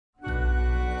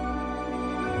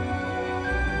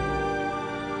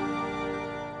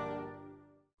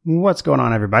What's going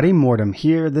on, everybody? Mortem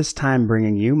here, this time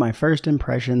bringing you my first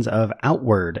impressions of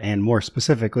Outward, and more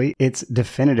specifically, its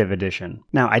Definitive Edition.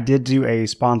 Now, I did do a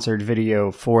sponsored video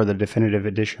for the Definitive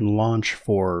Edition launch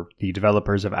for the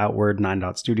developers of Outward,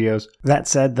 9 Studios. That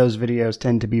said, those videos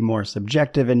tend to be more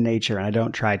subjective in nature, and I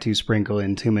don't try to sprinkle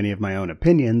in too many of my own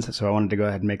opinions, so I wanted to go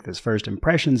ahead and make this first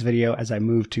impressions video as I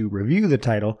move to review the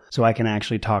title, so I can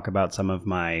actually talk about some of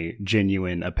my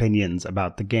genuine opinions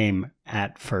about the game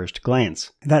at first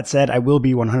glance. That said, I will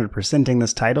be 100%ing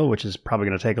this title, which is probably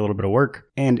going to take a little bit of work,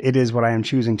 and it is what I am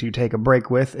choosing to take a break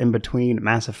with in between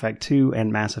Mass Effect 2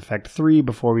 and Mass Effect 3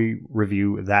 before we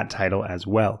review that title as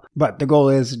well. But the goal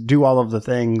is do all of the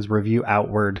things, review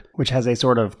Outward, which has a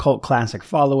sort of cult classic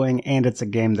following, and it's a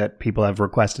game that people have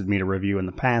requested me to review in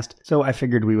the past, so I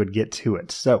figured we would get to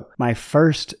it. So, my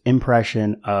first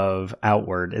impression of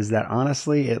Outward is that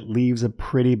honestly, it leaves a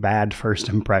pretty bad first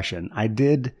impression. I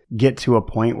did get to a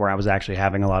point where I was actually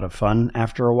having a lot of fun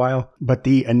after a while, but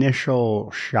the initial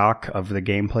shock of the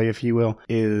gameplay, if you will,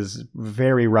 is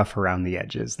very rough around the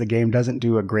edges. The game doesn't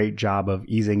do a great job of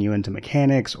easing you into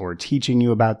mechanics or teaching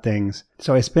you about things.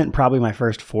 So I spent probably my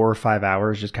first 4 or 5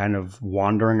 hours just kind of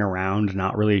wandering around,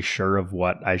 not really sure of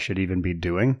what I should even be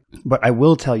doing. But I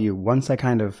will tell you, once I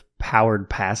kind of powered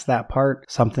past that part,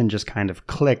 something just kind of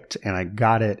clicked and I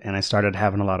got it and I started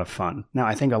having a lot of fun. Now,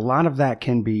 I think a lot of that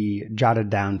can be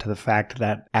jotted down to the fact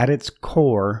that at its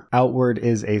core, Outward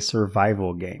is a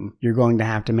survival game. You're going to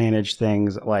have to manage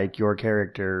things like your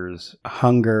character's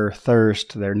hunger,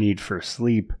 thirst, their need for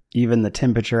sleep, even the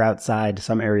temperature outside.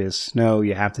 Some areas snow,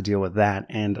 you have to deal with that,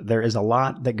 and there is a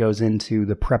lot that goes into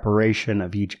the preparation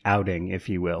of each outing, if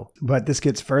you will. But this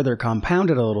gets further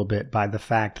compounded a little bit by the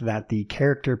fact that the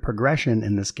character progression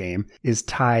in this game is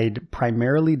tied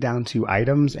primarily down to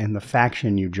items and the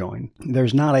faction you join.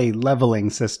 There's not a leveling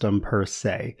system per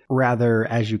se. Rather,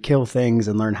 as you kill things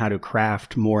and learn how to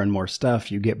craft more and more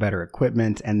stuff, you get better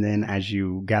equipment, and then as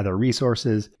you gather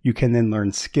resources, you can then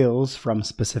learn skills from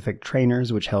specific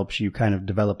trainers, which helps you kind of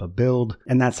develop a build,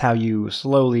 and that's how you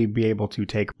slowly be able to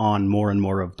take on more and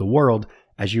more of the world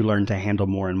as you learn to handle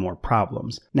more and more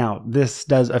problems. Now, this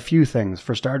does a few things.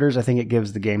 For starters, I think it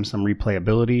gives the game some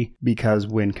replayability, because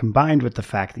when combined with the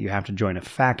fact that you have to join a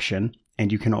faction,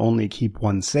 and you can only keep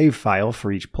one save file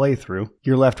for each playthrough,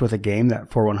 you're left with a game that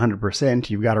for 100%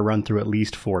 you've got to run through at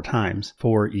least 4 times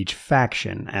for each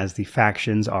faction, as the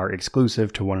factions are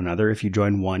exclusive to one another. If you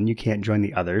join one, you can't join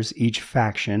the others. Each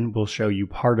faction will show you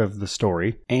part of the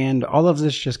story, and all of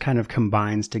this just kind of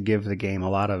combines to give the game a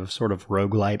lot of sort of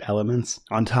roguelite elements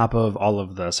on top of all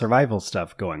of the survival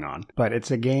stuff going on. But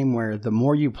it's a game where the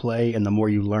more you play and the more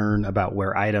you learn about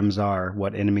where items are,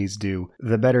 what enemies do,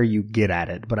 the better you get at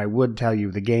it. But I would tell you,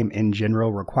 the game in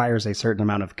general requires a certain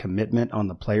amount of commitment on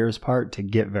the player's part to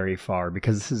get very far,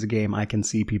 because this is a game I can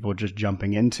see people just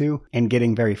jumping into and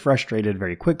getting very frustrated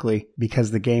very quickly,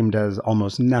 because the game does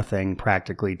almost nothing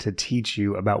practically to teach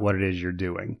you about what it is you're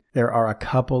doing. There are a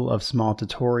couple of small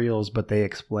tutorials, but they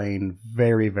explain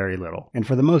very, very little. And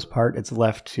for the most part, it's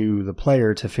left to the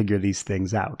player to figure these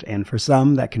things out. And for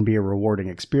some, that can be a rewarding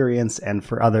experience, and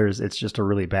for others, it's just a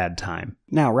really bad time.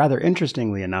 Now, rather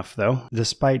interestingly enough, though,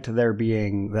 despite there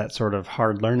being that sort of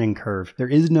hard learning curve, there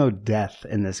is no death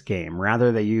in this game.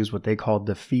 Rather, they use what they call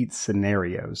defeat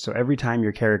scenarios. So every time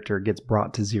your character gets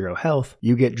brought to 0 health,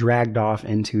 you get dragged off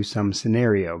into some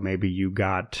scenario. Maybe you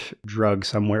got drugged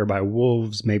somewhere by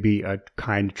wolves, maybe a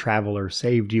kind traveler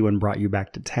saved you and brought you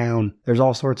back to town. There's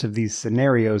all sorts of these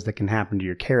scenarios that can happen to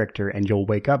your character, and you'll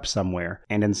wake up somewhere.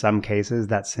 And in some cases,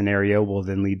 that scenario will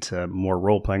then lead to more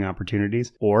role-playing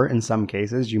opportunities, or in some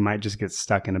cases, you might just get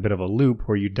stuck in a bit of a loop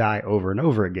where you die over and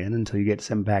over again until you get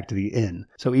sent back to the inn.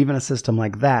 So even a system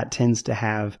like that tends to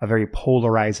have a very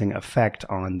polarizing effect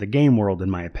on the game world,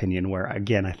 in my opinion, where,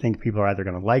 again, I think people are either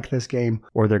going to like this game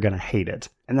or they're going to hate it.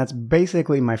 And that's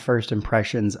basically my first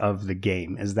impressions of the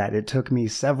game, is that it took me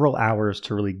several hours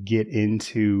to really get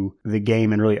into the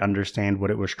game and really understand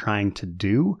what it was trying to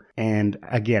do. And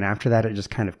again, after that, it just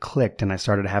kind of clicked and I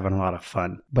started having a lot of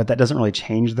fun. But that doesn't really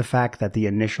change the fact that the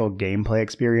initial gameplay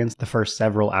experience, the first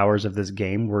several hours of this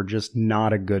game, were just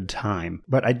not a good time.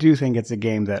 But I do think it's a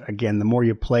game that, again, the more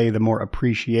you play, the more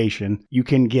appreciation you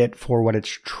can get for what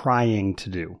it's trying to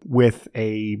do, with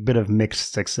a bit of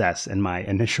mixed success, in my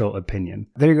initial opinion.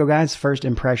 There you go, guys. First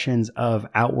impressions of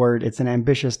Outward. It's an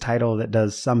ambitious title that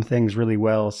does some things really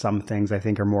well. Some things I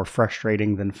think are more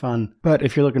frustrating than fun. But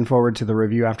if you're looking forward to the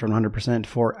review after 100%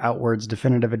 for Outward's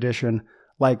Definitive Edition,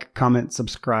 like, comment,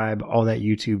 subscribe, all that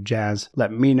YouTube jazz.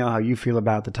 Let me know how you feel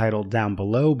about the title down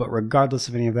below, but regardless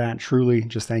of any of that, truly,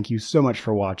 just thank you so much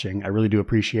for watching. I really do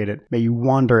appreciate it. May you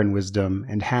wander in wisdom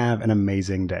and have an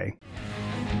amazing day.